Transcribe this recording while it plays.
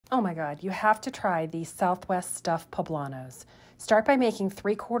Oh my God, you have to try these Southwest stuffed poblanos. Start by making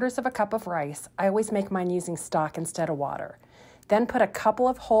 3/4 of a cup of rice. I always make mine using stock instead of water. Then put a couple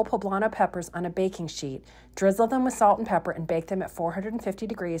of whole poblano peppers on a baking sheet, drizzle them with salt and pepper, and bake them at 450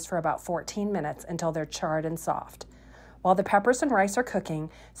 degrees for about 14 minutes until they're charred and soft. While the peppers and rice are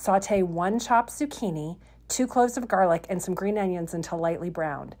cooking, saute 1 chopped zucchini, 2 cloves of garlic, and some green onions until lightly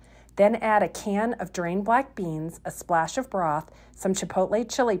browned. Then add a can of drained black beans, a splash of broth, some chipotle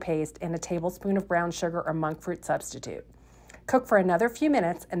chili paste, and a tablespoon of brown sugar or monk fruit substitute. Cook for another few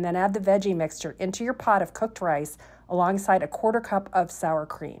minutes and then add the veggie mixture into your pot of cooked rice alongside a 1/4 cup of sour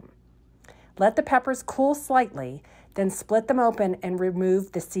cream. Let the peppers cool slightly, then split them open and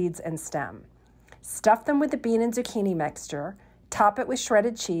remove the seeds and stem. Stuff them with the bean and zucchini mixture, top it with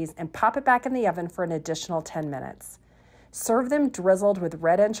shredded cheese, and pop it back in the oven for an additional 10 minutes. Serve them drizzled with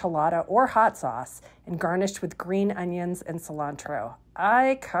red enchilada or hot sauce and garnished with green onions and cilantro.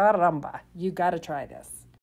 Ay caramba, you gotta try this.